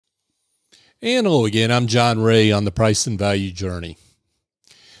And hello again, I'm John Ray on the Price and Value Journey.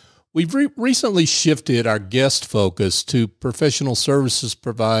 We've recently shifted our guest focus to professional services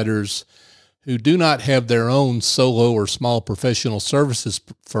providers who do not have their own solo or small professional services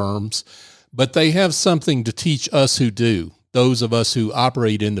firms, but they have something to teach us who do, those of us who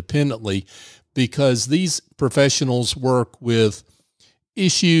operate independently, because these professionals work with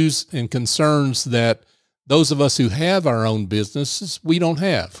issues and concerns that those of us who have our own businesses, we don't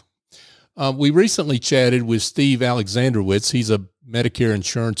have. We recently chatted with Steve Alexandrowitz. He's a Medicare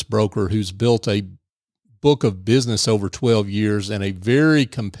insurance broker who's built a book of business over 12 years in a very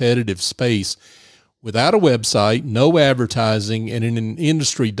competitive space without a website, no advertising, and in an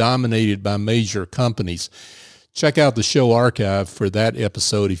industry dominated by major companies. Check out the show archive for that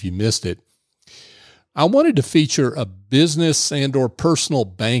episode if you missed it. I wanted to feature a business and or personal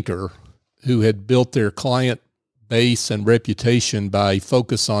banker who had built their client base and reputation by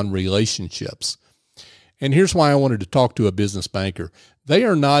focus on relationships. And here's why I wanted to talk to a business banker. They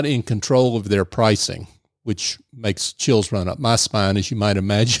are not in control of their pricing, which makes chills run up my spine, as you might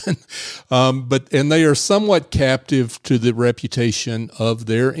imagine. And they are somewhat captive to the reputation of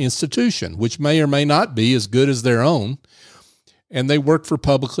their institution, which may or may not be as good as their own. And they work for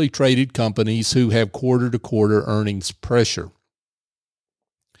publicly traded companies who have quarter-to-quarter earnings pressure.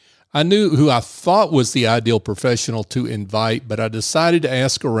 I knew who I thought was the ideal professional to invite, but I decided to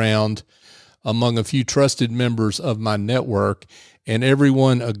ask around among a few trusted members of my network, and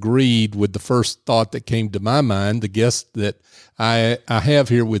everyone agreed with the first thought that came to my mind, the guest that I have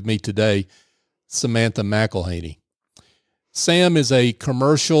here with me today, Samantha McElhaney. Sam is a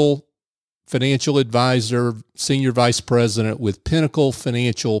commercial financial advisor, senior vice president with Pinnacle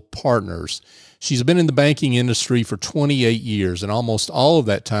Financial Partners. She's been in the banking industry for 28 years and almost all of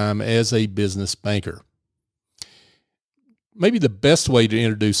that time as a business banker. Maybe the best way to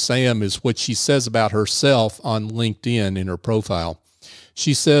introduce Sam is what she says about herself on LinkedIn in her profile.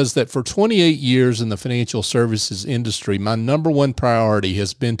 She says that for 28 years in the financial services industry, my number one priority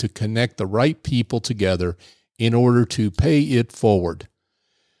has been to connect the right people together in order to pay it forward.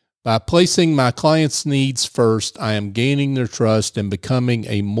 By placing my clients' needs first, I am gaining their trust and becoming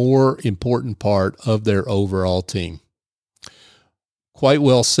a more important part of their overall team. Quite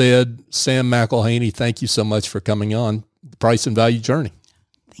well said, Sam McElhaney. Thank you so much for coming on the Price and Value Journey.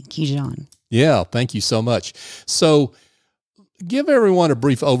 Thank you, John. Yeah, thank you so much. So give everyone a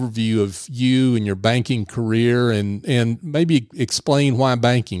brief overview of you and your banking career and maybe explain why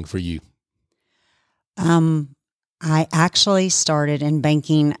banking for you. I actually started in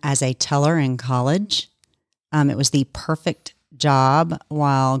banking as a teller in college. It was the perfect job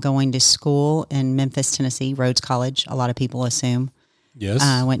while going to school in Memphis, Tennessee, Rhodes College. A lot of people assume. Yes.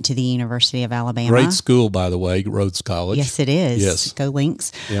 I went to the University of Alabama. Great school, by the way, Rhodes College. Yes, it is. Yes. Go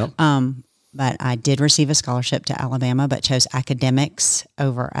Lynx. Yeah. But I did receive a scholarship to Alabama, but chose academics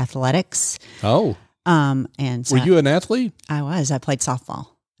over athletics. Oh. And so were you an athlete? I was. I played softball.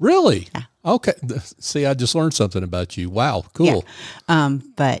 Really? Yeah. Okay. See, I just learned something about you. Wow. Cool. Yeah.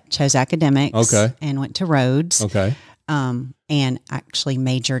 But chose academics. Okay. And went to Rhodes. Okay. And actually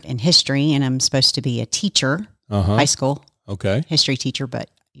majored in history, and I'm supposed to be a teacher, high school. Okay. History teacher,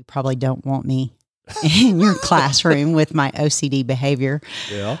 but you probably don't want me in your classroom with my OCD behavior.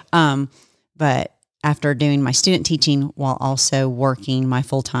 Yeah. But after doing my student teaching while also working my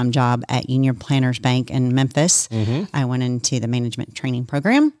full-time job at Union Planners Bank in Memphis, I went into the management training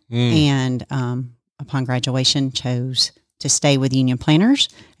program and upon graduation chose to stay with Union Planners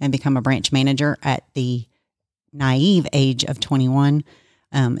and become a branch manager at the naive age of 21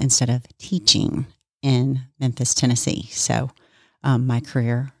 instead of teaching in Memphis, Tennessee. So my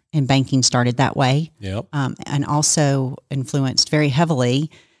career in banking started that way. Yep. And also influenced very heavily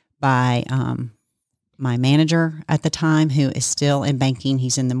by my manager at the time, who is still in banking.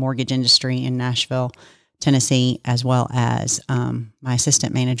 He's in the mortgage industry in Nashville, Tennessee, as well as my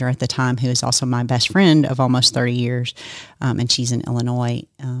assistant manager at the time, who is also my best friend of almost 30 years. And she's in Illinois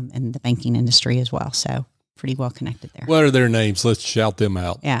in the banking industry as well. So pretty well connected there. What are their names? Let's shout them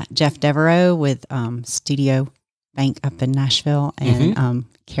out. Yeah. Jeff Devereaux with Studio Bank up in Nashville, and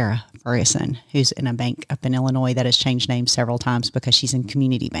Kara Ferguson, who's in a bank up in Illinois that has changed names several times because she's in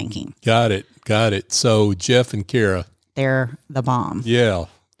community banking. Got it. Got it. So Jeff and Kara. They're the bomb. Yeah.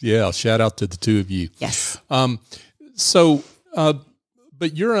 Yeah. Shout out to the two of you. Yes. But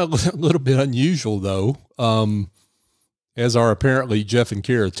you're a little bit unusual though, as are apparently Jeff and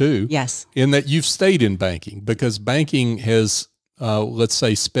Kara too. Yes. In that you've stayed in banking, because banking has, let's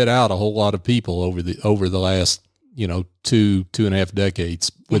say, spit out a whole lot of people over the last, 2.5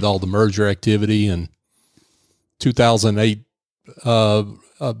 decades with all the merger activity and 2008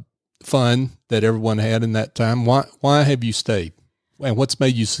 fun that everyone had in that time. Why have you stayed? And what's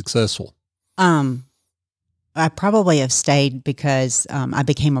made you successful? I probably have stayed because I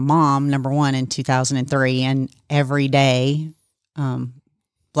became a mom, number one, in 2003, and every day,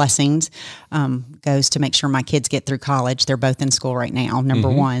 blessings, goes to make sure my kids get through college. They're both in school right now, number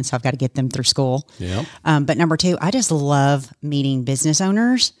one, so I've got to get them through school. Yeah. But number two, I just love meeting business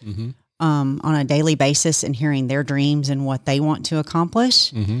owners on a daily basis and hearing their dreams and what they want to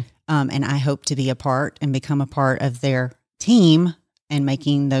accomplish. And I hope to be a part and become a part of their team and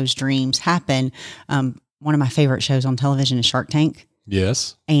making those dreams happen. One of my favorite shows on television is Shark Tank.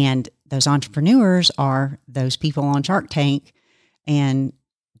 Yes. And those entrepreneurs are those people on Shark Tank, and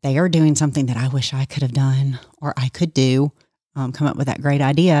they are doing something that I wish I could have done or I could do, come up with that great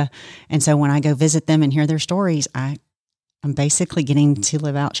idea. And so when I go visit them and hear their stories, I'm basically getting to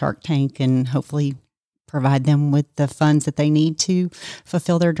live out Shark Tank and hopefully provide them with the funds that they need to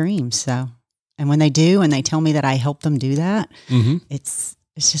fulfill their dreams. So, and when they do, and they tell me that I help them do that, it's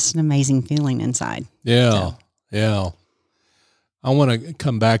just an amazing feeling inside. Yeah. So. Yeah. I want to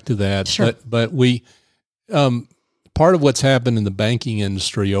come back to that, Sure. but we, part of what's happened in the banking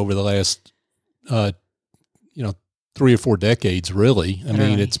industry over the last, 3 or 4 decades, really, I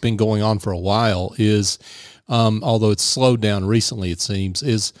mean, it's been going on for a while, is, although it's slowed down recently, it seems,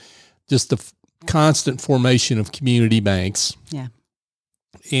 is just the constant formation of community banks. Yeah.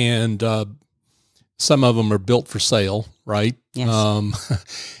 And, some of them are built for sale, right? Yes.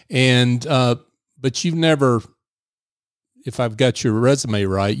 But you've never, if I've got your resume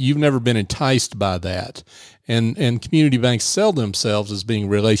right, you've never been enticed by that. And community banks sell themselves as being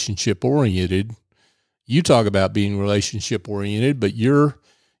relationship oriented. You talk about being relationship oriented, but you've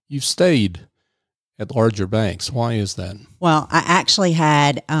stayed at larger banks. Why is that? Well, I actually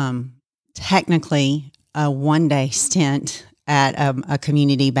had technically a 1-day stint at a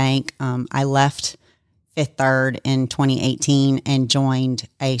community bank. I left Fifth Third in 2018 and joined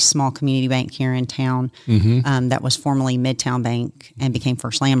a small community bank here in town that was formerly Midtown Bank and became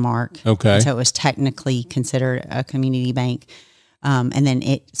First Landmark. Okay. And so it was technically considered a community bank. And then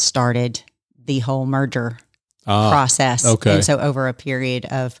it started the whole merger process. Okay. And so over a period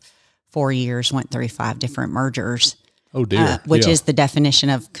of 4 years, went through 5 different mergers. Oh dear. Which is the definition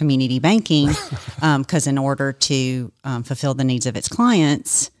of community banking, because in order to fulfill the needs of its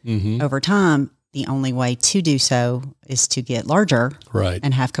clients over time, the only way to do so is to get larger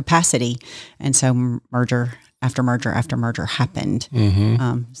and have capacity. And so merger after merger after merger happened.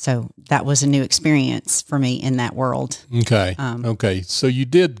 So that was a new experience for me in that world. Okay. Okay. So you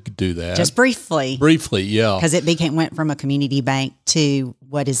did do that. Just briefly. Briefly, yeah. Because it went from a community bank to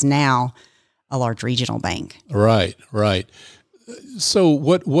what is now a large regional bank. Right, right. So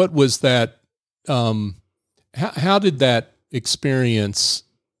what was that, how did that experience,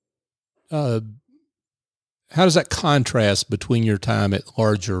 how does that contrast between your time at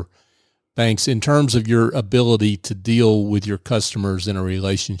larger banks in terms of your ability to deal with your customers in a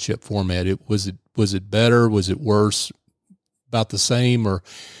relationship format? Was it better? Was it worse? About the same? Or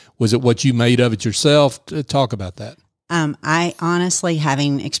was it what you made of it yourself? Talk about that. I honestly,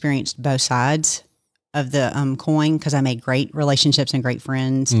 having experienced both sides of the coin, because I made great relationships and great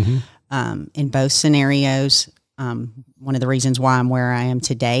friends in both scenarios. One of the reasons why I'm where I am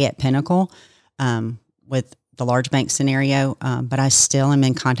today at Pinnacle with the large bank scenario, but I still am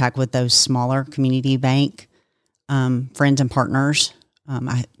in contact with those smaller community bank friends and partners.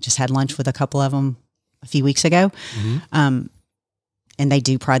 I just had lunch with a couple of them a few weeks ago. And they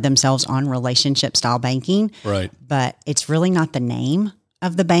do pride themselves on relationship style banking. Right. But it's really not the name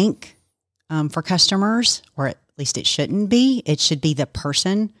of the bank for customers, or at least it shouldn't be. It should be the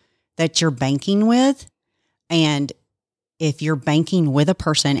person that you're banking with. And if you're banking with a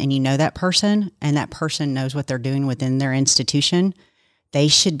person and you know that person and that person knows what they're doing within their institution, they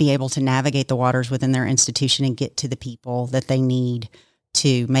should be able to navigate the waters within their institution and get to the people that they need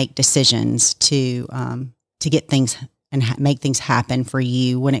to make decisions, to get things and make things happen for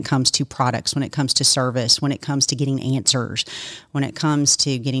you when it comes to products, when it comes to service, when it comes to getting answers, when it comes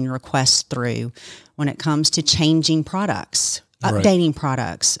to getting requests through, when it comes to changing products, updating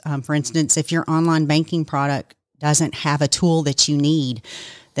products. For instance, if your online banking product doesn't have a tool that you need,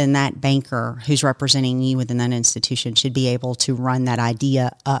 then that banker who's representing you within that institution should be able to run that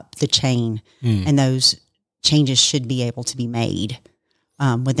idea up the chain. And those changes should be able to be made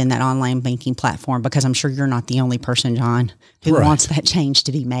within that online banking platform, because I'm sure you're not the only person, John, who wants that change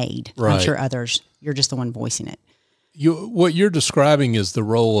to be made. I'm sure others, you're just the one voicing it. What you're describing is the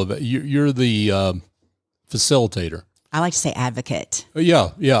role of it. You're the facilitator. I like to say advocate. Yeah,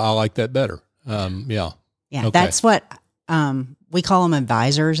 I like that better. Yeah, okay. That's what we call them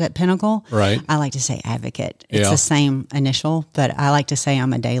advisors at Pinnacle. Right. I like to say advocate. It's the same initial, but I like to say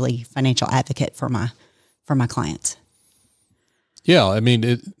I'm a daily financial advocate for my clients. Yeah. I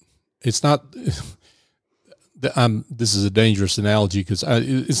mean, it's not, this is a dangerous analogy because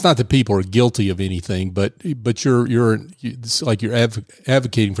it's not that people are guilty of anything, but it's like you're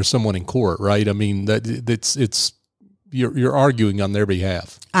advocating for someone in court, right? I mean, you're arguing on their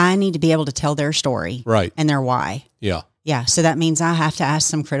behalf. I need to be able to tell their story, right, and their why. Yeah. Yeah. So that means I have to ask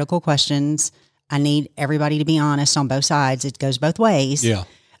some critical questions. I need everybody to be honest on both sides. It goes both ways. Yeah.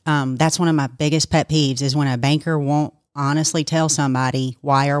 That's one of my biggest pet peeves is when a banker won't honestly tell somebody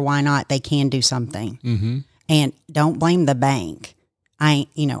why or why not they can do something. Mm-hmm. And don't blame the bank. I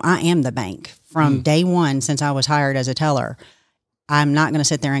am the bank from day one since I was hired as a teller. I'm not going to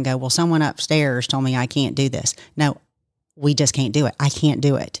sit there and go, well, someone upstairs told me I can't do this. No, we just can't do it. I can't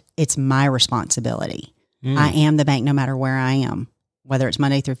do it. It's my responsibility. I am the bank no matter where I am, whether it's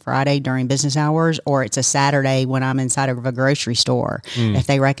Monday through Friday during business hours or it's a Saturday when I'm inside of a grocery store. If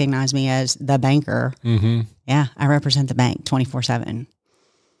they recognize me as the banker, I represent the bank 24/7.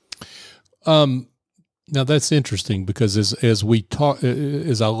 Now that's interesting because as we talk,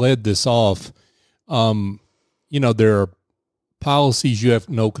 as I led this off, there are policies you have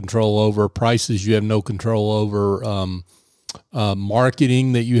no control over, prices you have no control over,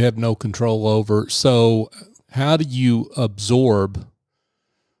 marketing that you have no control over. So how do you absorb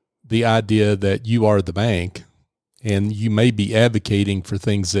the idea that you are the bank and you may be advocating for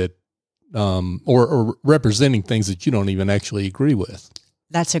things that, or representing things that you don't even actually agree with?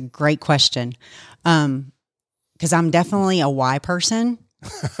 That's a great question. Because I'm definitely a why person.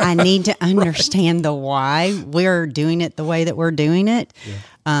 I need to understand the why we're doing it the way that we're doing it. Yeah.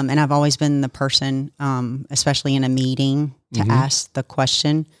 And I've always been the person, especially in a meeting, to ask the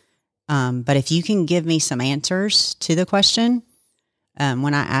question. But if you can give me some answers to the question,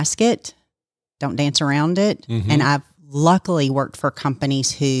 when I ask it, don't dance around it. And I've luckily worked for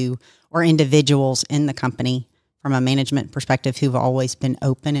companies or individuals in the company from a management perspective who've always been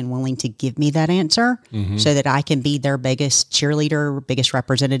open and willing to give me that answer so that I can be their biggest cheerleader, biggest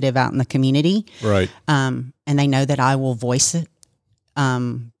representative out in the community. Right. And they know that I will voice it,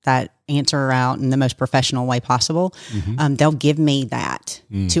 that answer out in the most professional way possible. They'll give me that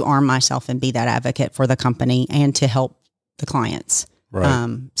to arm myself and be that advocate for the company and to help the clients.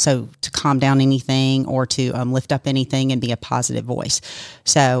 Right. So to calm down anything or to lift up anything and be a positive voice.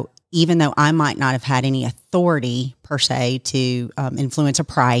 So even though I might not have had any authority per se to influence a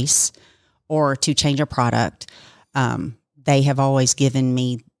price or to change a product, they have always given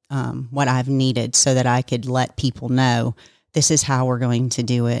me what I've needed so that I could let people know this is how we're going to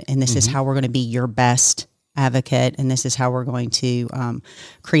do it. And this is how we're going to be your best advocate. And this is how we're going to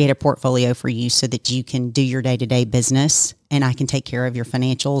create a portfolio for you so that you can do your day-to-day business and I can take care of your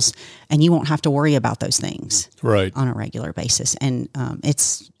financials and you won't have to worry about those things on a regular basis. And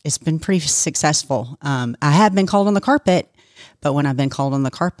it's been pretty successful. I have been called on the carpet, but when I've been called on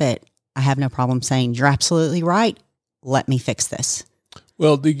the carpet, I have no problem saying, you're absolutely right. Let me fix this.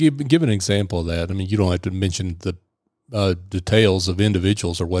 Well, to give an example of that, I mean, you don't have to mention the details of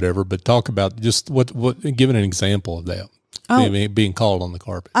individuals or whatever, but talk about just give an example of that. Being called on the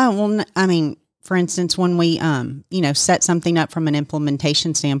carpet. Oh, well, I mean, for instance, when we, set something up from an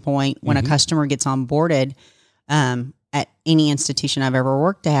implementation standpoint, when a customer gets onboarded, at any institution I've ever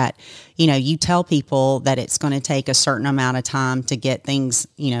worked at, you tell people that it's going to take a certain amount of time to get things,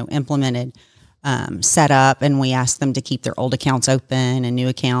 implemented, set up. And we ask them to keep their old accounts open and new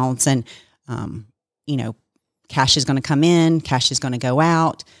accounts. And, cash is going to come in, cash is going to go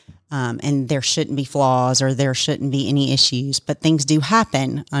out. And there shouldn't be flaws or there shouldn't be any issues, but things do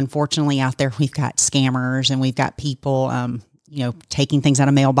happen. Unfortunately, out there, we've got scammers and we've got people, taking things out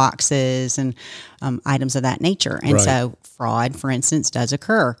of mailboxes and items of that nature. And so fraud, for instance, does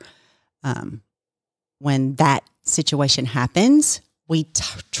occur. When that situation happens, we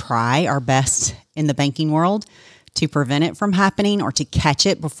try our best in the banking world to prevent it from happening or to catch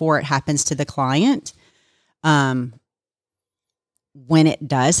it before it happens to the client. When it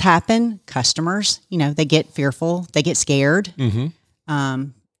does happen, customers, they get fearful, they get scared,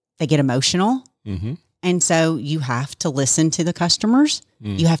 they get emotional. And so you have to listen to the customers.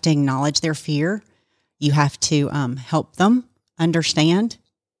 You have to acknowledge their fear. You have to help them understand,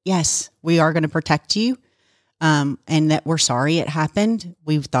 yes, we are going to protect you, and that we're sorry it happened.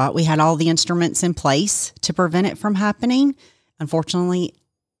 We thought we had all the instruments in place to prevent it from happening. Unfortunately,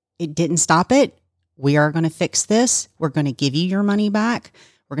 it didn't stop it. We are going to fix this. We're going to give you your money back.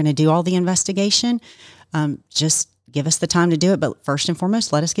 We're going to do all the investigation. Just give us the time to do it. But first and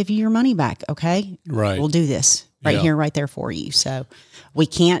foremost, let us give you your money back. Okay. Right. We'll do this. right here, right there for you. So we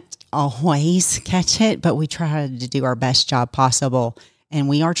can't always catch it, but we try to do our best job possible. And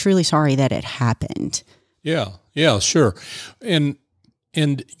we are truly sorry that it happened. Yeah. Yeah, sure. And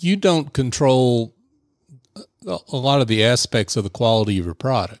you don't control a lot of the aspects of the quality of your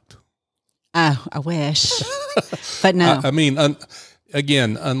product. Oh, I wish, but no. I mean,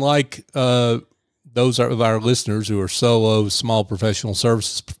 again, unlike those of our listeners who are solo, small professional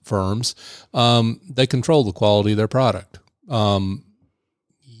services firms, they control the quality of their product.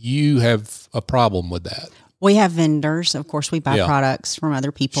 You have a problem with that. We have vendors. Of course, we buy products from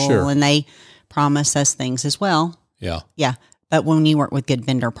other people, and they promise us things as well. Yeah. Yeah. But when you work with good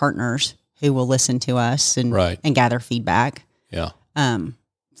vendor partners who will listen to us and gather feedback. Yeah.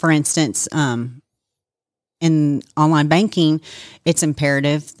 For instance, in online banking, it's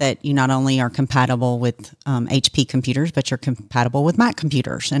imperative that you not only are compatible with HP computers, but you're compatible with Mac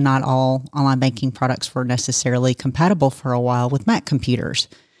computers. And not all online banking products were necessarily compatible for a while with Mac computers.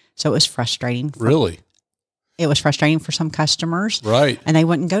 So it was frustrating. It was frustrating for some customers. Right. And they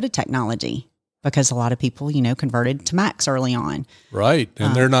wouldn't go to technology because a lot of people, converted to Macs early on. Right.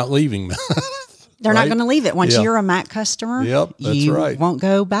 And they're not leaving them. They're not going to leave it. Once you're a Mac customer, you won't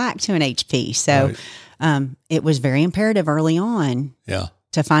go back to an HP. So it was very imperative early on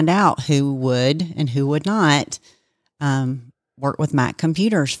to find out who would and who would not work with Mac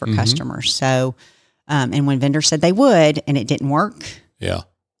computers for customers. So, and when vendors said they would and it didn't work,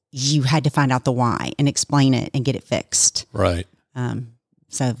 you had to find out the why and explain it and get it fixed. Right.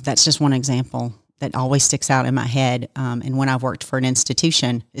 So that's just one example that always sticks out in my head. And when I've worked for an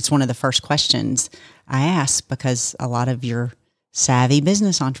institution, it's one of the first questions I ask because a lot of your savvy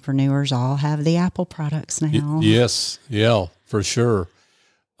business entrepreneurs all have the Apple products now. Yes. Yeah, for sure.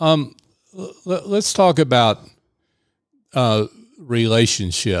 Let's talk about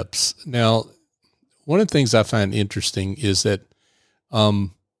relationships. Now, one of the things I find interesting is that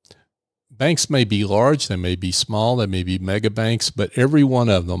banks may be large, they may be small, they may be mega banks, but every one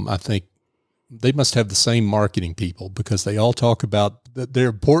of them, I think, they must have the same marketing people because they all talk about the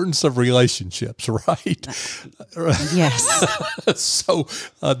importance of relationships, right? Yes. So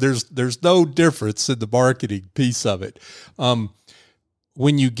there's no difference in the marketing piece of it.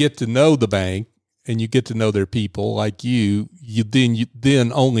 When you get to know the bank and you get to know their people, like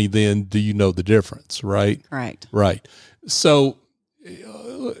then only then do you know the difference, right? Right. Right. So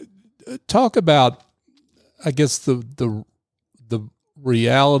talk about, I guess, the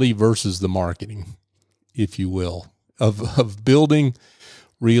reality versus the marketing, if you will, of building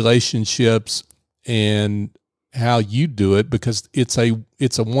relationships and how you do it, because it's a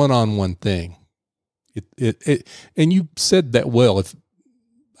one-on-one thing. And you said that well, if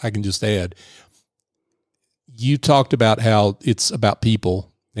I can just add, you talked about how it's about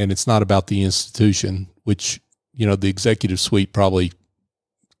people and it's not about the institution, which, the executive suite probably,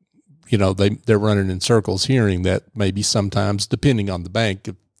 they're running in circles hearing that maybe sometimes, depending on the bank.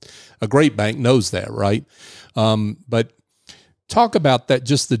 A great bank knows that, right? But talk about that,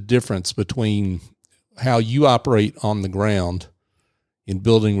 just the difference between how you operate on the ground in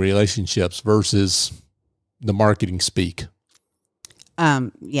building relationships versus the marketing speak.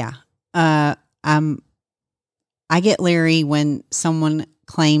 I get leery when someone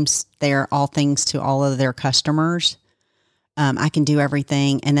claims they're all things to all of their customers. I can do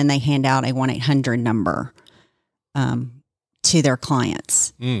everything. And then they hand out a 1-800 number to their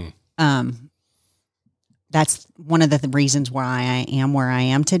clients. That's one of the reasons why I am where I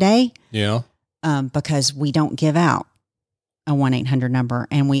am today. Yeah. Because we don't give out a 1-800 number.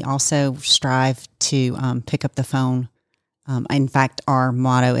 And we also strive to pick up the phone. In fact, our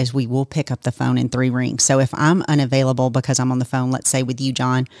motto is we will pick up the phone in 3 rings. So if I'm unavailable because I'm on the phone, let's say with you,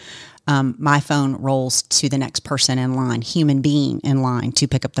 John, my phone rolls to the next person in line, human being in line to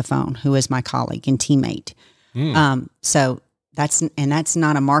pick up the phone, who is my colleague and teammate. So that's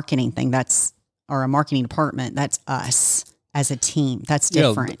not a marketing thing. Or a marketing department. That's us as a team. That's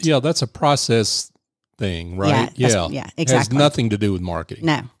different. Yeah. That's a process thing, right? Yeah, exactly. It has nothing to do with marketing.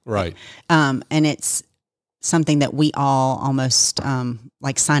 No. Right. And it's something that we all almost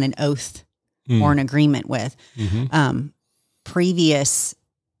like sign an oath or an agreement with.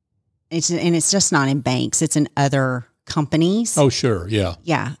 It's just not in banks. It's in other companies. Oh, sure. Yeah.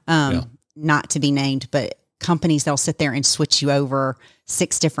 Yeah. Not to be named, but companies, they'll sit there and switch you over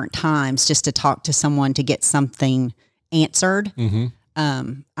 6 different times just to talk to someone to get something answered.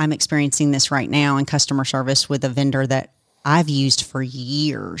 I'm experiencing this right now in customer service with a vendor that I've used for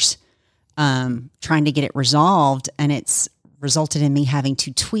years, trying to get it resolved. And it's resulted in me having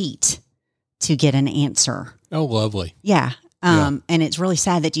to tweet to get an answer. Oh, lovely. Yeah. And it's really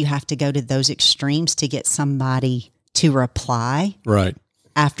sad that you have to go to those extremes to get somebody to reply. Right.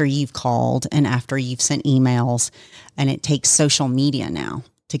 After you've called and after you've sent emails, and it takes social media now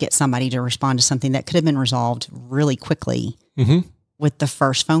to get somebody to respond to something that could have been resolved really quickly with the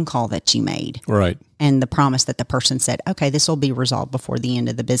first phone call that you made. Right. And the promise that the person said, okay, this will be resolved before the end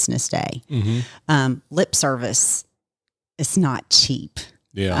of the business day. Lip service is not cheap.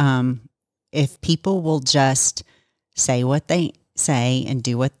 Yeah. If people will just say what they say and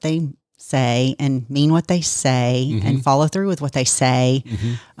do what they say and mean what they say and follow through with what they say,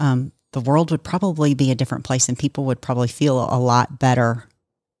 the world would probably be a different place, and people would probably feel a lot better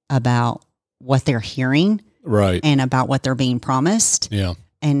about what they're hearing, right, and about what they're being promised,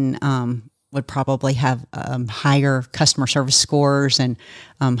 and would probably have higher customer service scores and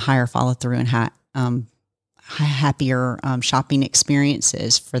higher follow through and happier shopping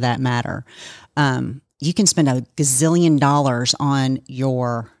experiences, for that matter. You can spend $1 gazillion on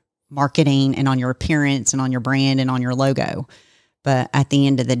your marketing and on your appearance and on your brand and on your logo. But at the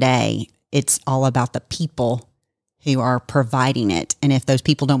end of the day, it's all about the people who are providing it. And if those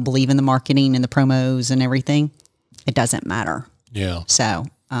people don't believe in the marketing and the promos and everything, it doesn't matter. Yeah. So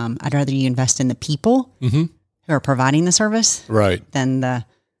I'd rather you invest in the people who are providing the service, right, than the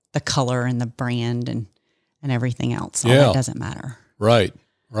color and the brand and everything else. All that doesn't matter. Right.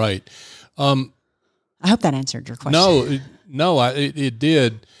 Right. I hope that answered your question. It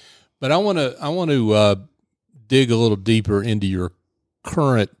did. But I want to dig a little deeper into your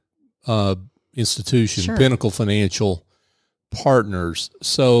current institution, Sure. Pinnacle Financial Partners.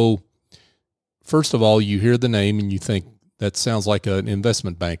 So, first of all, you hear the name and you think that sounds like an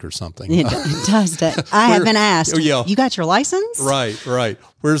investment bank or something. It does. I haven't asked. Yeah. You got your license? Right.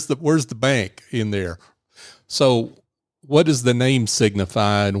 Where's the bank in there? So, what does the name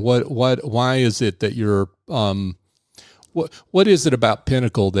signify, and why is it that you're what is it about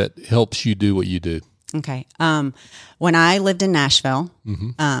Pinnacle that helps you do what you do? Okay. When I lived in Nashville,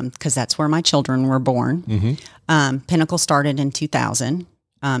 because that's where my children were born, Pinnacle started in 2000,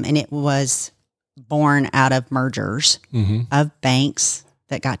 and it was born out of mergers of banks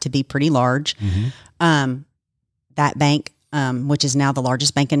that got to be pretty large. That bank, which is now the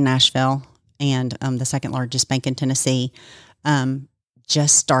largest bank in Nashville and the second largest bank in Tennessee,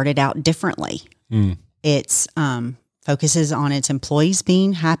 just started out differently. It's focuses on its employees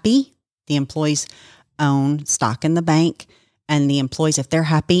being happy. The employees own stock in the bank, and the employees, if they're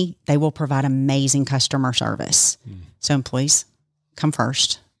happy, they will provide amazing customer service. So employees come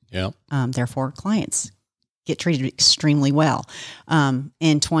first. Yeah. Therefore, clients get treated extremely well.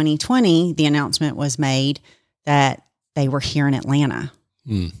 In 2020, the announcement was made that they were here in Atlanta.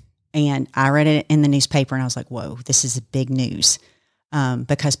 And I read it in the newspaper, and I was like, whoa, this is big news.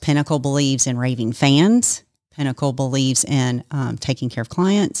 Because Pinnacle believes in raving fans. Pinnacle believes in taking care of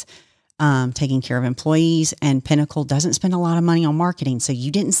clients, taking care of employees, and Pinnacle doesn't spend a lot of money on marketing. So you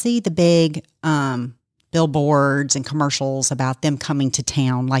didn't see the big billboards and commercials about them coming to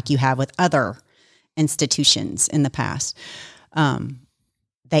town like you have with other institutions in the past.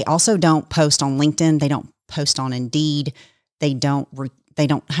 They also don't post on LinkedIn. They don't post on Indeed. They don't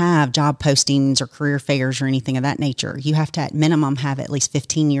have job postings or career fairs or anything of that nature. You have to, at minimum, have at least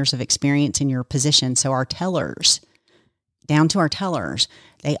 15 years of experience in your position. So our tellers, down to our tellers,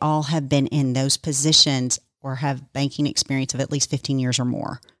 they all have been in those positions or have banking experience of at least 15 years or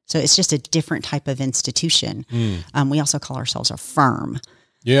more. So it's just a different type of institution. We also call ourselves a firm.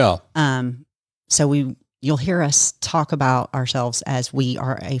 Yeah. So you'll hear us talk about ourselves as we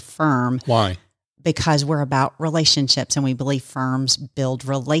are a firm. Why? Because we're about relationships, and we believe firms build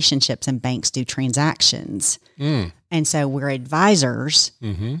relationships and banks do transactions. And so we're advisors,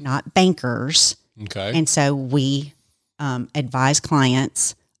 not bankers. Okay. And so we advise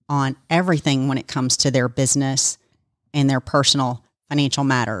clients on everything when it comes to their business and their personal financial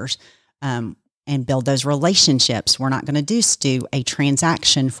matters, and build those relationships. We're not going to just do a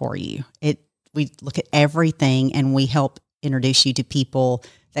transaction for you. We look at everything, and we help introduce you to people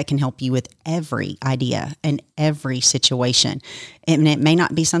that can help you with every idea and every situation. And it may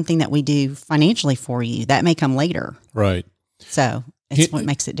not be something that we do financially for you. That may come later. Right. So it's what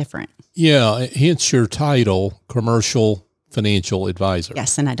makes it different. Yeah. Hence your title, Commercial Financial Advisor.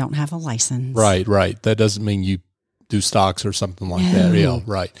 Yes. And I don't have a license. Right. That doesn't mean you do stocks or something like that. Yeah.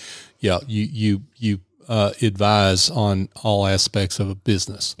 Right. Yeah. You advise on all aspects of a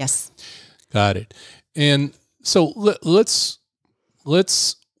business. Yes. Got it. And so let's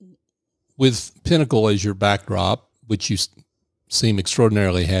with Pinnacle as your backdrop, which you seem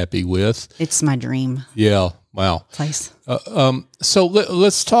extraordinarily happy with. It's my dream. Yeah. Wow. Place. So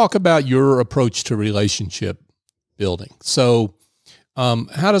let's talk about your approach to relationship building. So,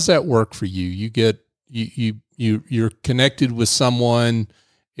 how does that work for you? You're connected with someone.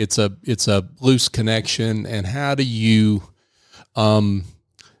 It's a loose connection. And how do you,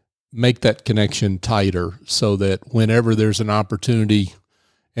 make that connection tighter so that whenever there's an opportunity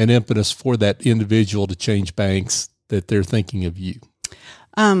and impetus for that individual to change banks, that they're thinking of you?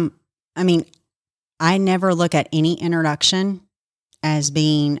 I mean, I never look at any introduction as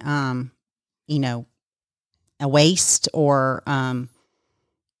being, a waste or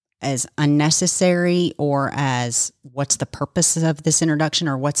as unnecessary or as what's the purpose of this introduction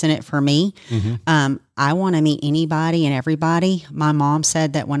or what's in it for me. Mm-hmm. I want to meet anybody and everybody. My mom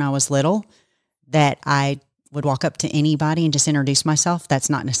said that when I was little that I would walk up to anybody and just introduce myself. That's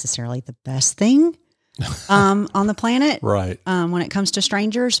not necessarily the best thing on the planet, right? When it comes to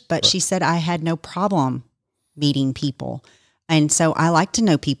strangers, but she said I had no problem meeting people. And so I like to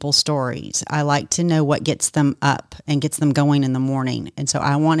know people's stories. I like to know what gets them up and gets them going in the morning. And so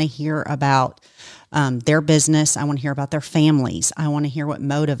I want to hear about their business. I want to hear about their families. I want to hear what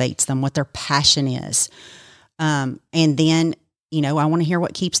motivates them, what their passion is. And then, I want to hear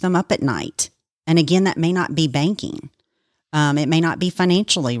what keeps them up at night. And again, that may not be banking. It may not be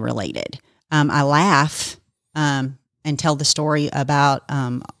financially related. I laugh and tell the story about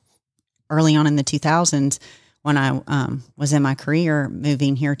early on in the 2000s, when I was in my career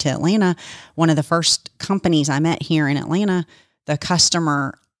moving here to Atlanta. One of the first companies I met here in Atlanta, the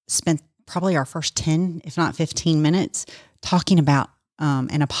customer spent probably our first 10, if not 15 minutes talking about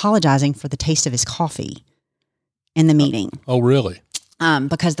and apologizing for the taste of his coffee in the meeting. Oh, really?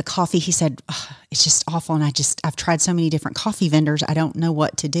 Because the coffee, he said, it's just awful. And I've tried so many different coffee vendors. I don't know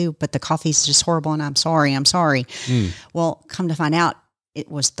what to do, but the coffee's just horrible. And I'm sorry. Well, come to find out, it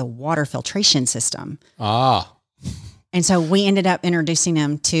was the water filtration system. And so we ended up introducing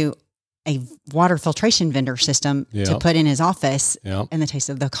him to a water filtration vendor system to put in his office, and the taste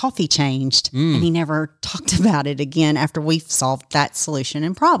of the coffee changed, and he never talked about it again after we solved that solution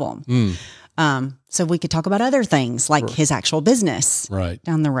and problem. So we could talk about other things like his actual business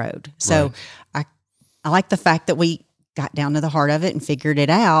down the road. So I like the fact that we got down to the heart of it and figured it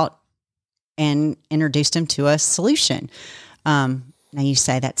out and introduced him to a solution. Now you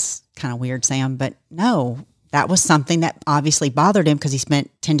say that's kind of weird, Sam, but no, that was something that obviously bothered him because he spent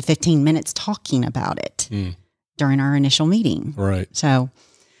 10 to 15 minutes talking about it during our initial meeting. Right. So,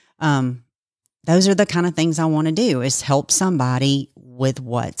 those are the kind of things I want to do, is help somebody with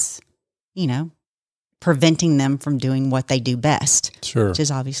what's, preventing them from doing what they do best. Sure. Which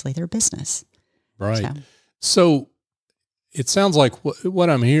is obviously their business. Right. So it sounds like what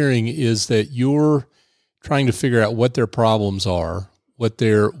I'm hearing is that you're trying to figure out what their problems are, what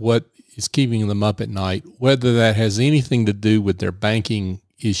is keeping them up at night, whether that has anything to do with their banking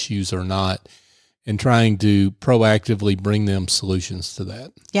issues or not, and trying to proactively bring them solutions to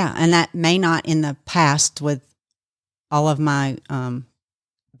that. Yeah. And that may not in the past with all of my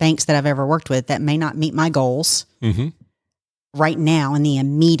banks that I've ever worked with, that may not meet my goals right now in the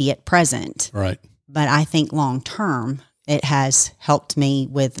immediate present. Right. But I think long term, it has helped me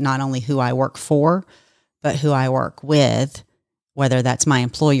with not only who I work for, but who I work with, whether that's my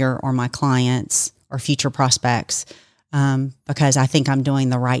employer or my clients or future prospects, because I think I'm doing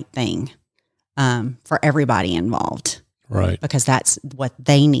the right thing for everybody involved. Right. Because that's what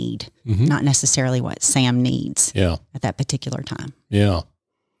they need, not necessarily what Sam needs at that particular time. Yeah.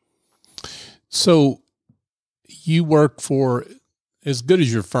 So you work for, as good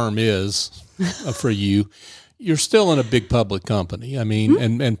as your firm is for you, you're still in a big public company. I mean,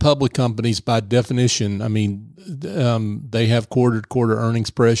 and public companies by definition, I mean, they have quarter-to-quarter earnings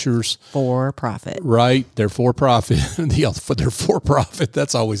pressures. For profit. Right. They're for profit. They're for profit.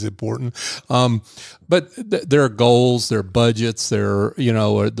 That's always important. But there are goals, there are budgets, there are,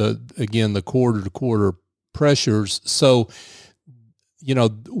 the quarter-to-quarter pressures. So,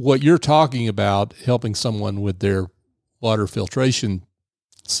 what you're talking about, helping someone with their water filtration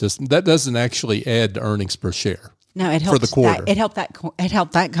system, that doesn't actually add to earnings per share. No, it helped for the quarter. It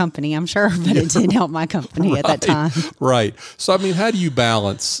helped that company, I'm sure, but it didn't help my company at that time. Right. So, I mean, how do you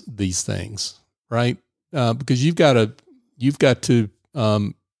balance these things, right? Because you've got to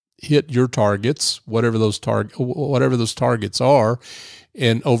hit your targets, whatever those targets are,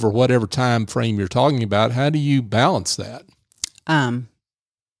 and over whatever time frame you're talking about. How do you balance that?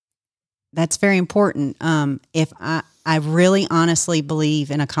 That's very important. If I really honestly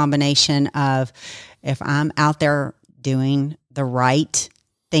believe in a combination of, if I'm out there doing the right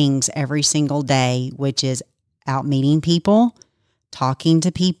things every single day, which is out meeting people, talking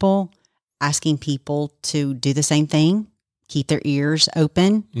to people, asking people to do the same thing, keep their ears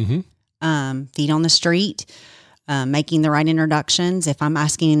open, feet on the street, making the right introductions. If I'm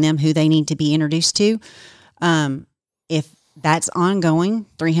asking them who they need to be introduced to, if that's ongoing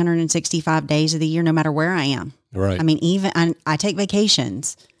 365 days of the year, no matter where I am. Right. I mean, even I take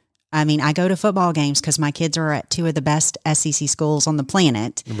vacations. I mean, I go to football games because my kids are at two of the best SEC schools on the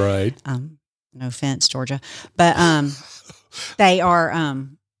planet. Right. No offense, Georgia, but they are.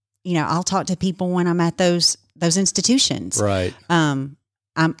 I'll talk to people when I'm at those institutions. Right.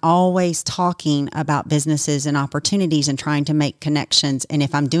 I'm always talking about businesses and opportunities and trying to make connections. And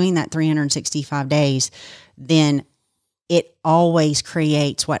if I'm doing that 365 days, then it always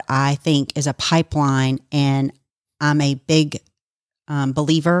creates what I think is a pipeline. And I'm a big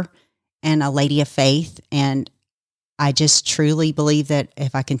believer and a lady of faith. And I just truly believe that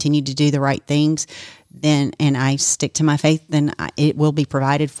if I continue to do the right things, and I stick to my faith, then it will be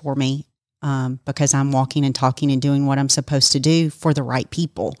provided for me, because I'm walking and talking and doing what I'm supposed to do for the right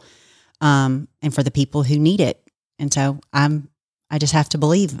people, and for the people who need it. And so I just have to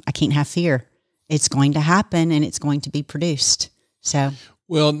believe. I can't have fear. It's going to happen and it's going to be produced. So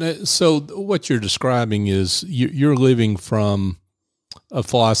what you're describing is you're living from a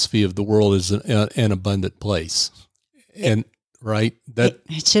philosophy of the world as an abundant place. And right, that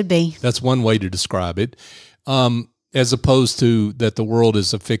it should be. That's one way to describe it, as opposed to that the world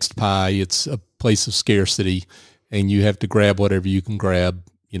is a fixed pie. It's a place of scarcity, and you have to grab whatever you can grab,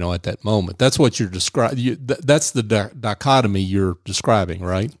 at that moment. That's what you're describing. That's the dichotomy you're describing,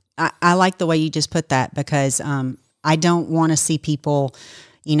 right? I like the way you just put that, because I don't want to see people,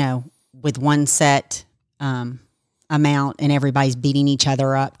 with one set amount and everybody's beating each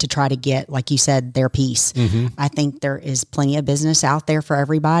other up to try to get, like you said, their piece. Mm-hmm. I think there is plenty of business out there for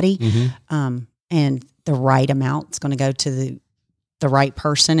everybody. Mm-hmm. And the right amount is going to go to the right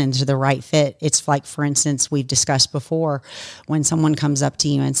person and to the right fit. It's like, for instance, we've discussed before, when someone comes up to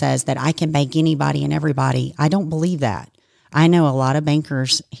you and says that I can bank anybody and everybody. I don't believe that. I know a lot of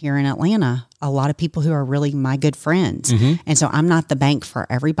bankers here in Atlanta, a lot of people who are really my good friends. Mm-hmm. And so I'm not the bank for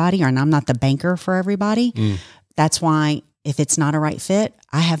everybody, and I'm not the banker for everybody. Mm. That's why if it's not a right fit,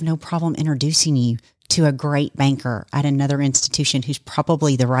 I have no problem introducing you to a great banker at another institution who's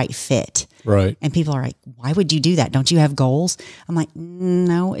probably the right fit. Right. And people are like, why would you do that? Don't you have goals? I'm like,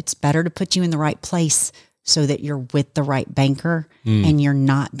 no, it's better to put you in the right place so that you're with the right banker and you're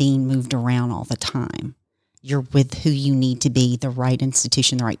not being moved around all the time. You're with who you need to be, the right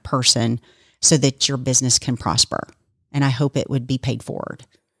institution, the right person, so that your business can prosper. And I hope it would be paid forward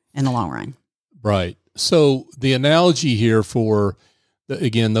in the long run. Right. So the analogy here for,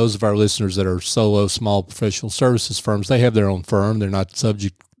 again, those of our listeners that are solo, small professional services firms, they have their own firm. They're not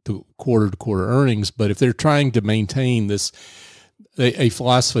subject to quarter earnings. But if they're trying to maintain this, a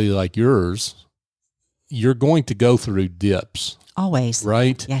philosophy like yours, you're going to go through dips. Always.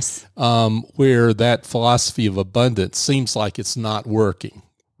 Right? Yes. Where that philosophy of abundance seems like it's not working,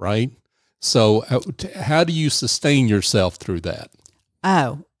 right? So how do you sustain yourself through that?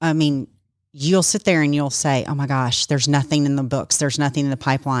 Oh, I mean, you'll sit there and you'll say, oh my gosh, there's nothing in the books. There's nothing in the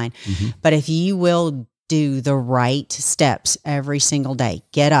pipeline. Mm-hmm. But if you will do the right steps every single day,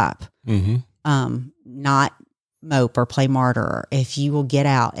 get up, not mope or play martyr. If you will get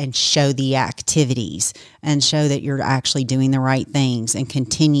out and show the activities and show that you're actually doing the right things and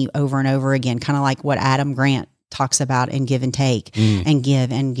continue over and over again, kind of like what Adam Grant talks about in Give and Take, and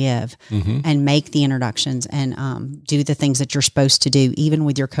give and make the introductions and do the things that you're supposed to do, even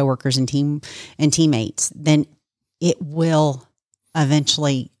with your coworkers and teammates, then it will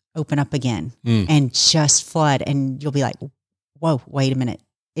eventually open up again and just flood. And you'll be like, whoa, wait a minute.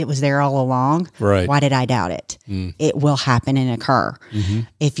 It was there all along. Right. Why did I doubt it? It will happen and occur.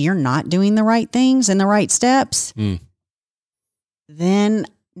 If you're not doing the right things and the right steps, then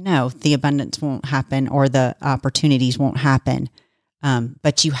no, the abundance won't happen or the opportunities won't happen.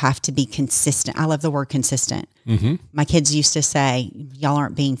 But you have to be consistent. I love the word consistent. My kids used to say, y'all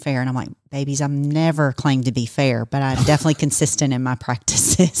aren't being fair. And I'm like, babies, I'm never claimed to be fair, but I'm definitely consistent in my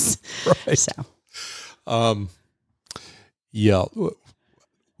practices. Right. So, yeah.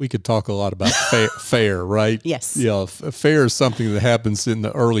 We could talk a lot about fair, right? Yes. Yeah, fair is something that happens in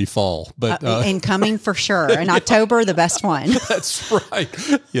the early fall, but and coming for sure. In October, the best one. That's right.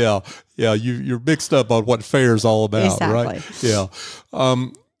 Yeah. You're mixed up on what fair is all about, exactly. Right? Yeah.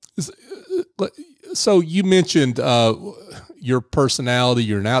 So you mentioned your personality.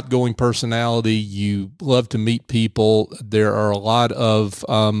 You're an outgoing personality. You love to meet people. There are a lot of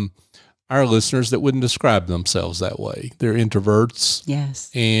our listeners that wouldn't describe themselves that way. They're introverts.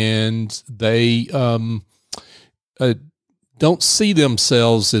 Yes. And they don't see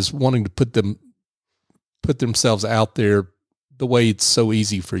themselves as wanting to put themselves out there the way it's so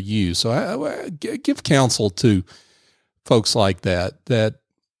easy for you. So I give counsel to folks like that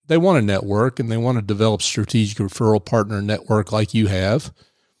they want to network and they want to develop strategic referral partner network like you have.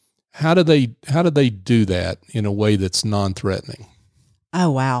 How do they do that in a way that's non-threatening?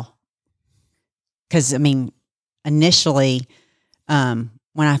 Oh, wow. Because, I mean, initially, when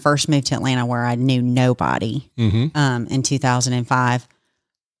I first moved to Atlanta where I knew nobody in 2005,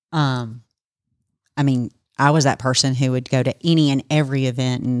 I mean, I was that person who would go to any and every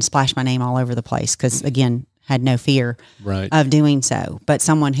event and splash my name all over the place because, again, had no fear of doing so. But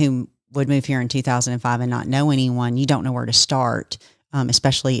someone who would move here in 2005 and not know anyone, you don't know where to start,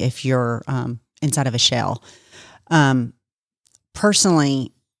 especially if you're inside of a shell.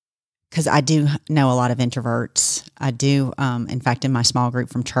 Personally, because I do know a lot of introverts. I do, in fact, in my small group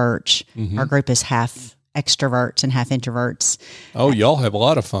from church, our group is half extroverts and half introverts. Oh, y'all have a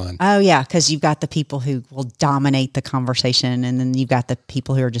lot of fun. Oh, yeah, because you've got the people who will dominate the conversation, and then you've got the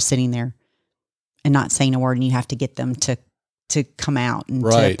people who are just sitting there and not saying a word, and you have to get them to come out and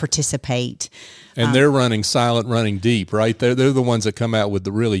to participate. And they're running silent, running deep, right? They're the ones that come out with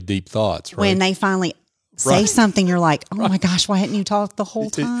the really deep thoughts, right? When they finally say something, you're like, oh my gosh, why hadn't you talked the whole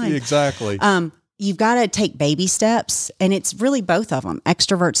time? Exactly. You've got to take baby steps, and it's really both of them,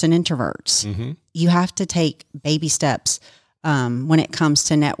 extroverts and introverts. You have to take baby steps when it comes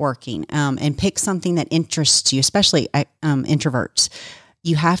to networking, and pick something that interests you, especially introverts.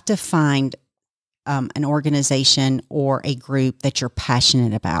 You have to find an organization or a group that you're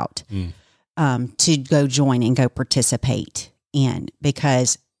passionate about to go join and go participate in,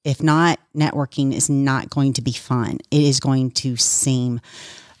 because if not, networking is not going to be fun. It is going to seem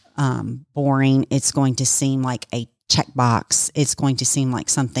boring. It's going to seem like a checkbox. It's going to seem like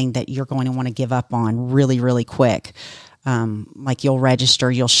something that you're going to want to give up on really, really quick. Like you'll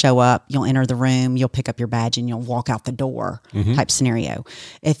register, you'll show up, you'll enter the room, you'll pick up your badge and you'll walk out the door type scenario.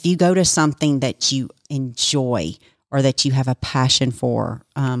 If you go to something that you enjoy or that you have a passion for,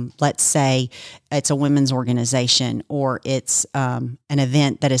 let's say it's a women's organization or it's an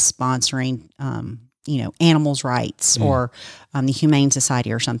event that is sponsoring, animals' rights or the Humane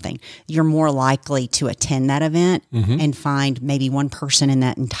Society or something, you're more likely to attend that event and find maybe one person in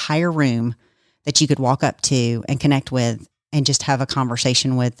that entire room that you could walk up to and connect with and just have a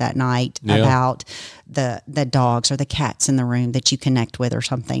conversation with that night about the dogs or the cats in the room that you connect with or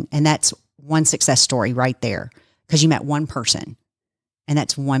something. And that's one success story right there, because you met one person, and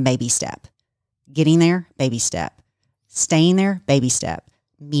that's one baby step. Getting there, baby step. Staying there, baby step.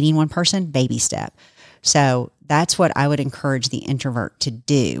 Meeting one person, baby step. So that's what I would encourage the introvert to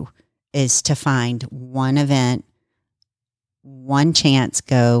do, is to find one event, one chance,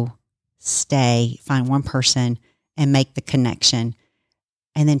 go, stay, find one person and make the connection,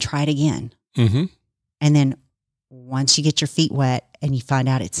 and then try it again. And then once you get your feet wet and you find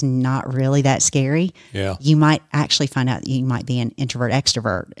out it's not really that scary, you might actually find out you might be an introvert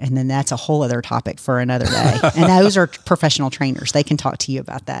extrovert. And then that's a whole other topic for another day. And those are professional trainers. They can talk to you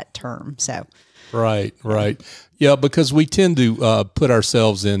about that term. So, right. Yeah, because we tend to put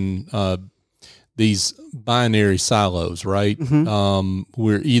ourselves in these binary silos, right?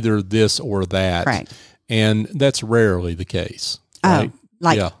 We're either this or that. Right. And that's rarely the case. Right?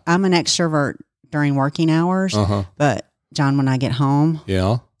 I'm an extrovert during working hours, but John, when I get home,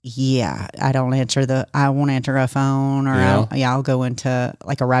 I don't answer I won't answer a phone, or I'll go into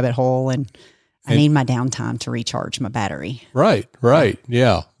like a rabbit hole, and I need my downtime to recharge my battery. Right.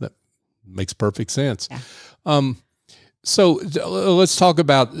 Yeah. That makes perfect sense. Yeah. So let's talk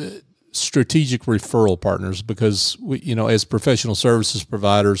about strategic referral partners, because we, as professional services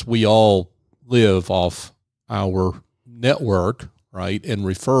providers, we all live off our network, right? And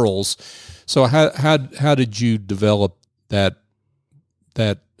referrals. So how did you develop that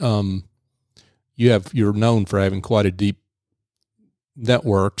you're known for having quite a deep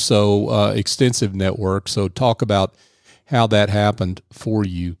network, so extensive network. So talk about how that happened for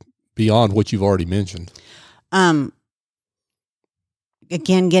you beyond what you've already mentioned.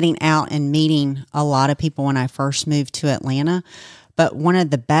 Again, getting out and meeting a lot of people when I first moved to Atlanta. But one of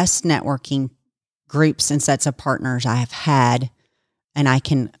the best networking groups and sets of partners I have had, and I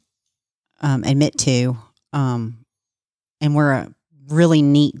can admit to, and we're a really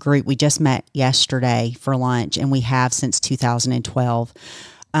neat group. We just met yesterday for lunch, and we have since 2012.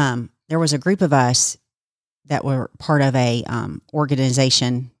 There was a group of us that were part of a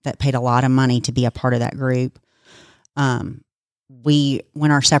organization that paid a lot of money to be a part of that group. We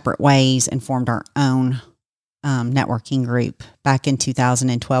went our separate ways and formed our own networking group back in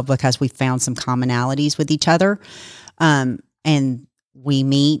 2012 because we found some commonalities with each other. And we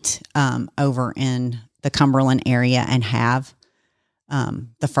meet over in the Cumberland area and have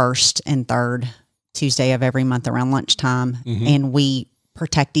the first and third Tuesday of every month around lunchtime, and we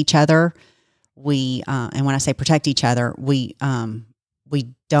protect each other. And when I say protect each other, we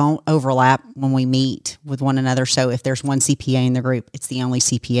don't overlap when we meet with one another. So if there's one CPA in the group, it's the only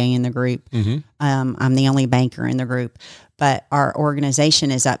CPA in the group. I'm the only banker in the group, but our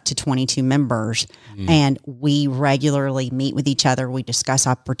organization is up to 22 members, and we regularly meet with each other. We discuss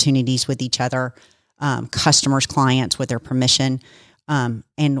opportunities with each other, customers, clients, with their permission.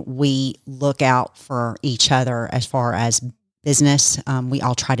 And we look out for each other as far as business. We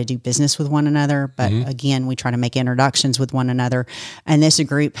all try to do business with one another, but again, we try to make introductions with one another. And this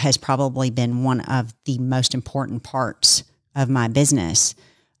group has probably been one of the most important parts of my business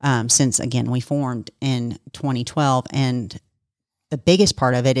since, again, we formed in 2012. And the biggest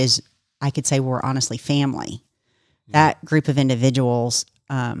part of it is, I could say, we're honestly family. That group of individuals,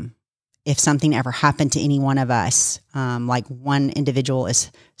 if something ever happened to any one of us, like one individual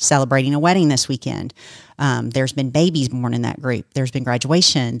is celebrating a wedding this weekend, there's been babies born in that group, there's been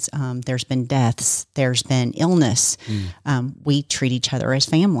graduations, there's been deaths, there's been illness. We treat each other as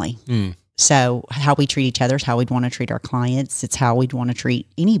family. So how we treat each other is how we'd want to treat our clients. It's how we'd want to treat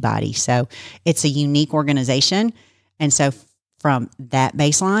anybody. So it's a unique organization. And so from that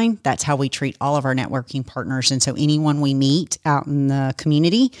baseline, that's how we treat all of our networking partners. And so anyone we meet out in the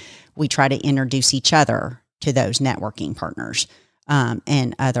community, we try to introduce each other to those networking partners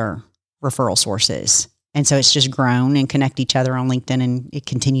and other referral sources. And so it's just grown and connect each other on LinkedIn, and it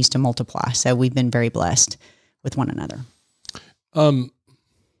continues to multiply. So we've been very blessed with one another.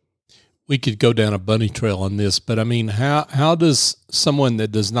 We could go down a bunny trail on this, but I mean, how does someone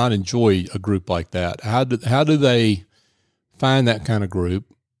that does not enjoy a group like that, how do they find that kind of group?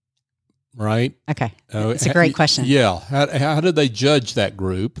 Right. Okay. It's a great question. Yeah. How do they judge that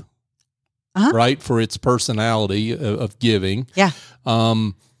group? Right. For its personality of giving. Yeah.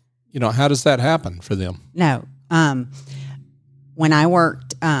 How does that happen for them? No. When I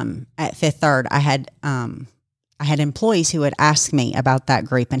worked at Fifth Third, I had employees who would ask me about that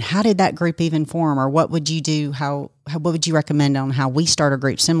group and how did that group even form, or what would you do? What would you recommend on how we start a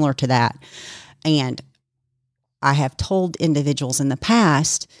group similar to that? And I have told individuals in the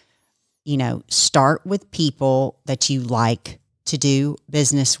past, start with people that you like to do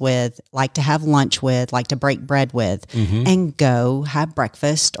business with, like to have lunch with, like to break bread with, and go have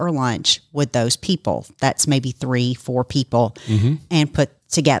breakfast or lunch with those people. That's maybe 3-4 people, and put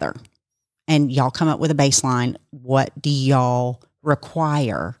together. And y'all come up with a baseline. What do y'all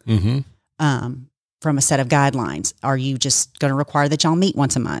require from a set of guidelines? Are you just going to require that y'all meet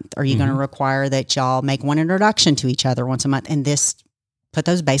once a month? Are you going to require that y'all make one introduction to each other once a month? And put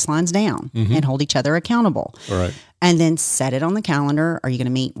those baselines down and hold each other accountable. All right. And then set it on the calendar. Are you going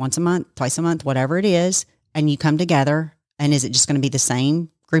to meet once a month, twice a month, whatever it is? And you come together. And is it just going to be the same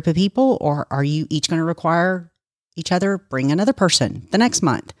group of people, or are you each going to require each other bring another person the next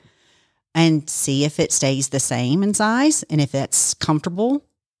month? And see if it stays the same in size. And if it's comfortable,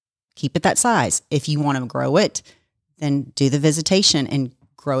 keep it that size. If you want to grow it, then do the visitation and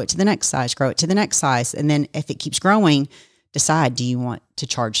grow it to the next size, grow it to the next size. And then if it keeps growing, decide, do you want to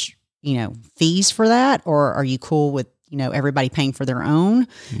charge, fees for that? Or are you cool with, everybody paying for their own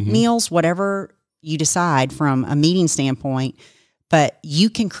meals, whatever you decide from a meeting standpoint, but you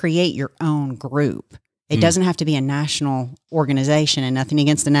can create your own group. It doesn't have to be a national organization, and nothing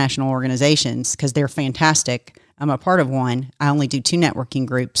against the national organizations because they're fantastic. I'm a part of one. I only do 2 networking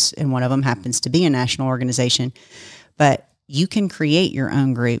groups, and one of them happens to be a national organization. But you can create your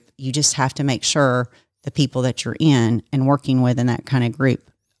own group. You just have to make sure the people that you're in and working with in that kind of group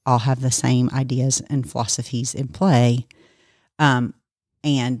all have the same ideas and philosophies in play. And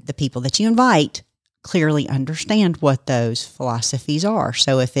the people that you invite clearly understand what those philosophies are.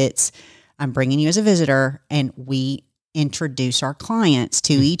 So if it's, I'm bringing you as a visitor, and we introduce our clients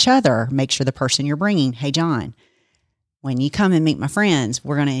to each other, make sure the person you're bringing, hey, John, when you come and meet my friends,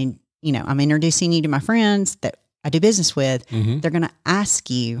 we're going to, I'm introducing you to my friends that I do business with. They're going to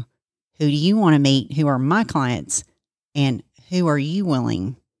ask you, who do you want to meet? Who are my clients? And who are you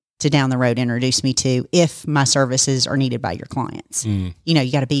willing to down the road introduce me to if my services are needed by your clients? You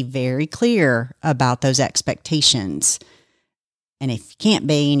got to be very clear about those expectations. And if you can't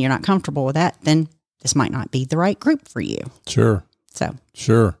be and you're not comfortable with that, then this might not be the right group for you. Sure. So.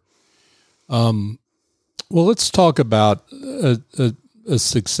 Sure. Well, let's talk about a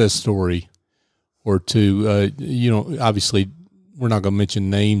success story or two. Obviously, we're not going to mention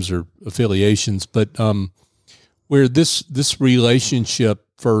names or affiliations, but where this relationship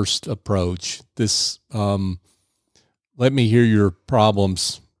first approach, this let me hear your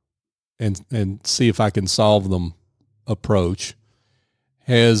problems and see if I can solve them approach,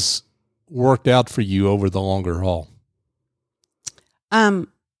 has worked out for you over the longer haul?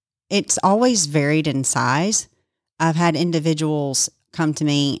 It's always varied in size. I've had individuals come to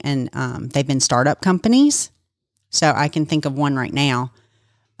me and they've been startup companies. So I can think of one right now.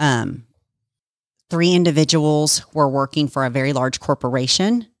 3 individuals were working for a very large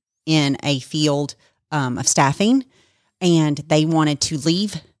corporation in a field of staffing, and they wanted to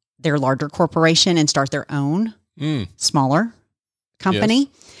leave their larger corporation and start their own smaller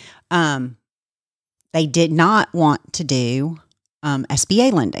company. Yes. They did not want to do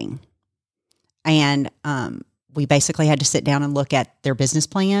SBA lending. And we basically had to sit down and look at their business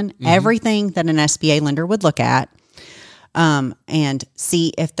plan, everything that an SBA lender would look at, and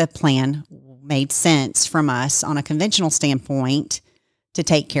see if the plan made sense from us on a conventional standpoint to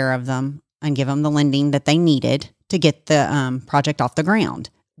take care of them and give them the lending that they needed to get the project off the ground,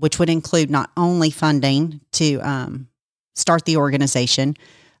 which would include not only funding to start the organization,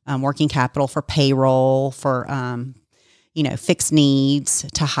 working capital for payroll, for fixed needs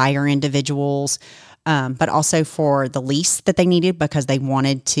to hire individuals, but also for the lease that they needed because they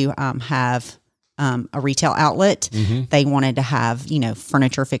wanted to have a retail outlet. They wanted to have,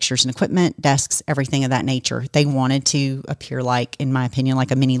 furniture, fixtures and equipment, desks, everything of that nature. They wanted to appear like, in my opinion,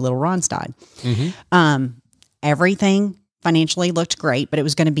 like a mini Little Ronstadt. Everything financially looked great, but it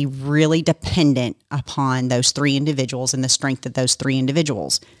was going to be really dependent upon those 3 individuals and the strength of those 3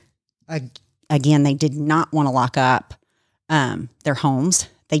 individuals. Again, they did not want to lock up their homes.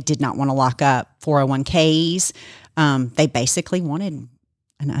 They did not want to lock up 401ks. They basically wanted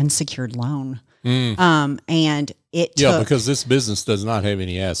an unsecured loan. And it took because this business does not have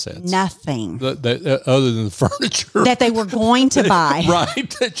any assets. Nothing. That other than the furniture. That they were going to buy. Right.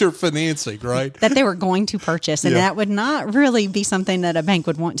 That you're financing, right? That they were going to purchase. And that would not really be something that a bank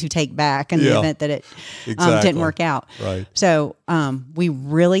would want to take back in the event that it didn't work out. Right. So we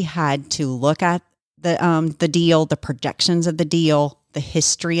really had to look at the deal, the projections of the deal, the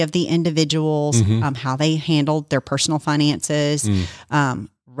history of the individuals, how they handled their personal finances,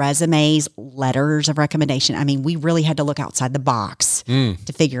 resumes, letters of recommendation. I mean, we really had to look outside the box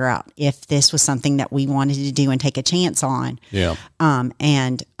to figure out if this was something that we wanted to do and take a chance on. Yeah.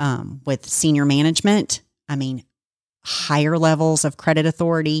 And with senior management, I mean, higher levels of credit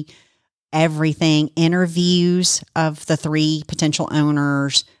authority, everything, interviews of the 3 potential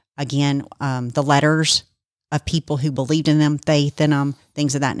owners, again, the letters of people who believed in them, faith in them,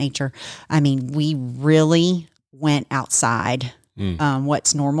 things of that nature. I mean, we really went outside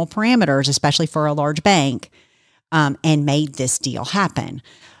what's normal parameters, especially for a large bank, and made this deal happen.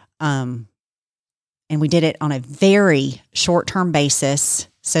 And we did it on a very short-term basis.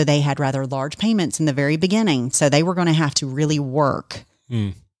 So they had rather large payments in the very beginning. So they were going to have to really work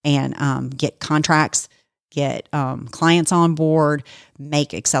and get contracts, get clients on board,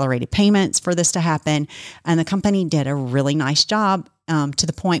 make accelerated payments for this to happen. And the company did a really nice job to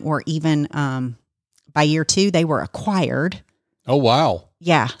the point where even by year 2, they were acquired. Oh, wow.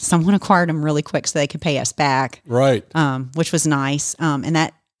 Yeah. Someone acquired them really quick so they could pay us back. Right. Which was nice. And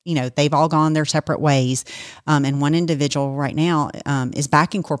that, they've all gone their separate ways. And one individual right now is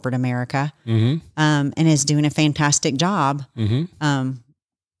back in corporate America and is doing a fantastic job.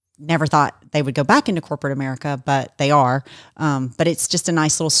 Never thought they would go back into corporate America, but they are. But it's just a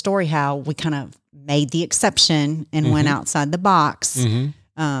nice little story how we kind of made the exception and went outside the box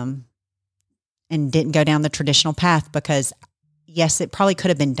and didn't go down the traditional path because, yes, it probably could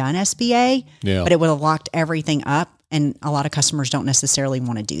have been done SBA, but it would have locked everything up. And a lot of customers don't necessarily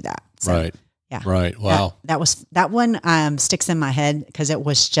want to do that. So, right. Yeah. Right. Wow. That one sticks in my head because it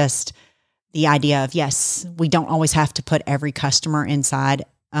was just the idea of, yes, we don't always have to put every customer inside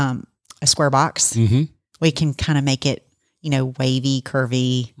a square box. We can kind of make it, wavy,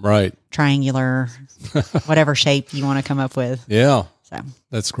 curvy, right, triangular, whatever shape you want to come up with. Yeah. So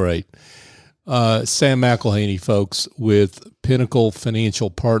that's great. Sam McElhaney, folks, with Pinnacle Financial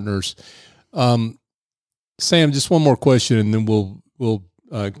Partners. Sam, just one more question, and then we'll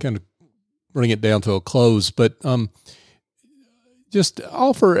kind of bring it down to a close. But just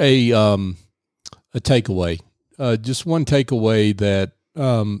offer a takeaway, just one takeaway that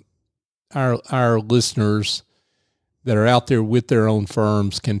our listeners that are out there with their own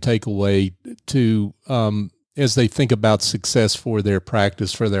firms can take away to as they think about success for their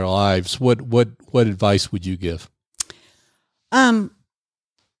practice, for their lives. What advice would you give?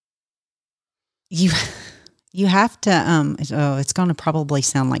 You have to, it's going to probably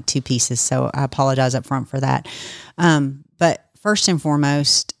sound like 2 pieces, so I apologize up front for that. But first and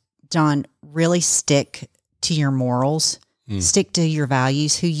foremost, John, really stick to your morals, stick to your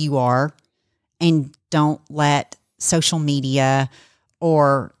values, who you are, and don't let social media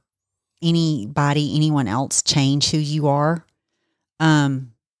or anyone else change who you are.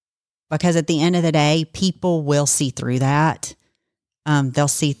 Because at the end of the day, people will see through that. They'll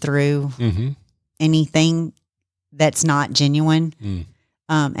see through anything that's not genuine.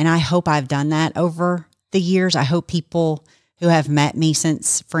 And I hope I've done that over the years. I hope people who have met me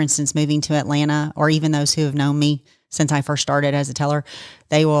since, for instance, moving to Atlanta, or even those who have known me since I first started as a teller,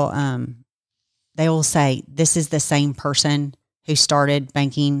 they will say, this is the same person who started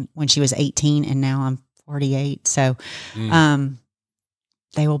banking when she was 18 and now I'm 48. So,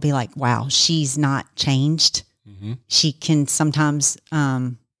 they will be like, wow, she's not changed. She can sometimes,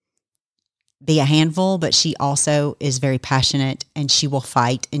 be a handful, but she also is very passionate, and she will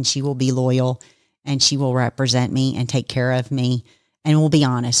fight, and she will be loyal, and she will represent me and take care of me and will be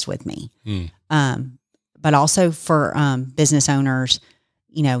honest with me. But also for, business owners,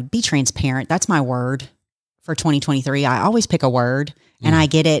 be transparent. That's my word for 2023. I always pick a word and I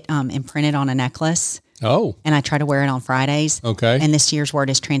get it, imprinted on a necklace. Oh. And I try to wear it on Fridays. Okay. And this year's word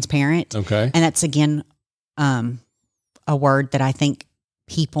is transparent. Okay. And that's, again, a word that I think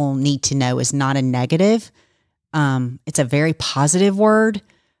people need to know is not a negative. It's a very positive word.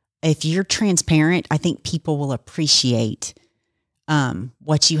 If you're transparent, I think people will appreciate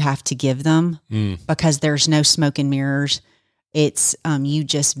what you have to give them, because there's no smoke and mirrors. It's you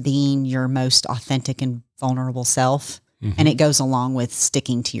just being your most authentic and vulnerable self. And it goes along with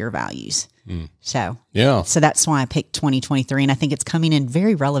sticking to your values. So that's why I picked 2023. And I think it's coming in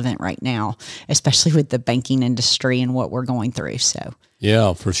very relevant right now, especially with the banking industry and what we're going through. So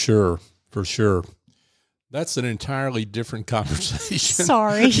yeah, for sure. For sure. That's an entirely different conversation.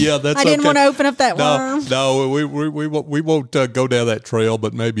 Sorry. Yeah, that's I didn't want to open up that worm. No, we won't go down that trail,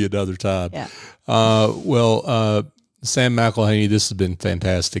 but maybe another time. Yeah. Sam McElhaney, this has been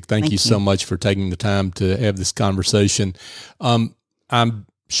fantastic. Thank you so much for taking the time to have this conversation. I'm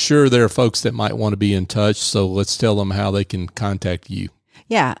sure there are folks that might want to be in touch, so let's tell them how they can contact you.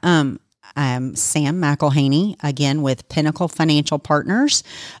 Yeah. I'm Sam McElhaney, again, with Pinnacle Financial Partners.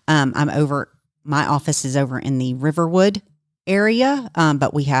 My office is over in the Riverwood area,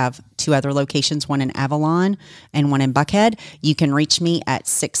 but we have 2 other locations, one in Avalon and one in Buckhead. You can reach me at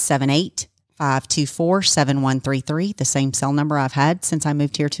 678-524-7133, the same cell number I've had since I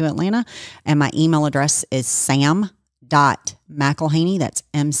moved here to Atlanta. And my email address is sam.mcelhaney, that's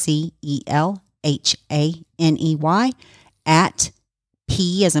MCELHANEY, at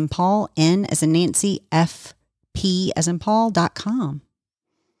P as in Paul, N as in Nancy, FP as in Paul.com.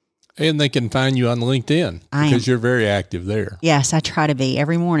 And they can find you on LinkedIn because you're very active there. Yes, I try to be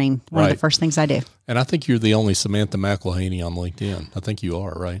every morning. One of the first things I do. And I think you're the only Samantha McElhaney on LinkedIn. I think you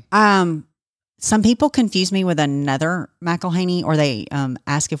are, right? Some people confuse me with another McElhaney, or they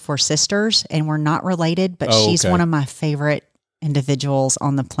ask if we're sisters, and we're not related, but she's one of my favorite individuals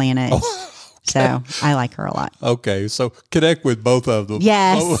on the planet. So I like her a lot. Okay. So connect with both of them.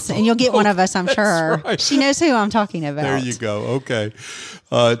 Yes. And you'll get one of us, I'm sure. Right. She knows who I'm talking about. There you go. Okay.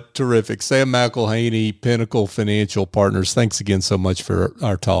 Terrific. Sam McElhaney, Pinnacle Financial Partners. Thanks again so much for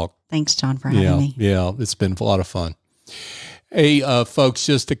our talk. Thanks, John, for having me. Yeah. It's been a lot of fun. Hey, folks,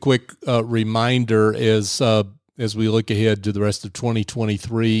 just a quick reminder as we look ahead to the rest of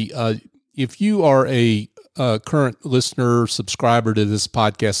 2023, if you are a current listener, subscriber to this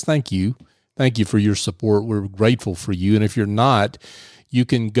podcast, thank you. Thank you for your support. We're grateful for you. And if you're not, you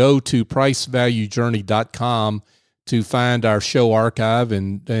can go to pricevaluejourney.com to find our show archive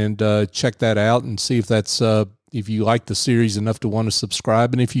and check that out and see if that's if you like the series enough to want to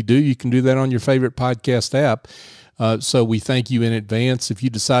subscribe. And if you do, you can do that on your favorite podcast app. So we thank you in advance if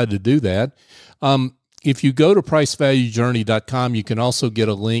you decide to do that. If you go to pricevaluejourney.com, you can also get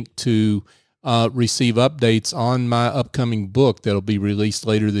a link to receive updates on my upcoming book that'll be released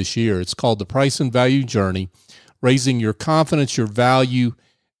later this year. It's called The Price and Value Journey, Raising Your Confidence, Your Value,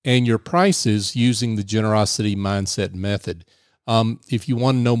 and Your Prices Using the Generosity Mindset Method. If you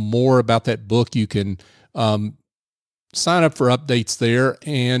want to know more about that book, you can sign up for updates there,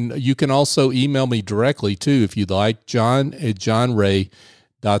 and you can also email me directly too if you'd like,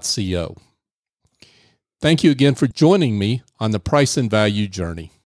 john@johnray.co. Thank you again for joining me on The Price and Value Journey.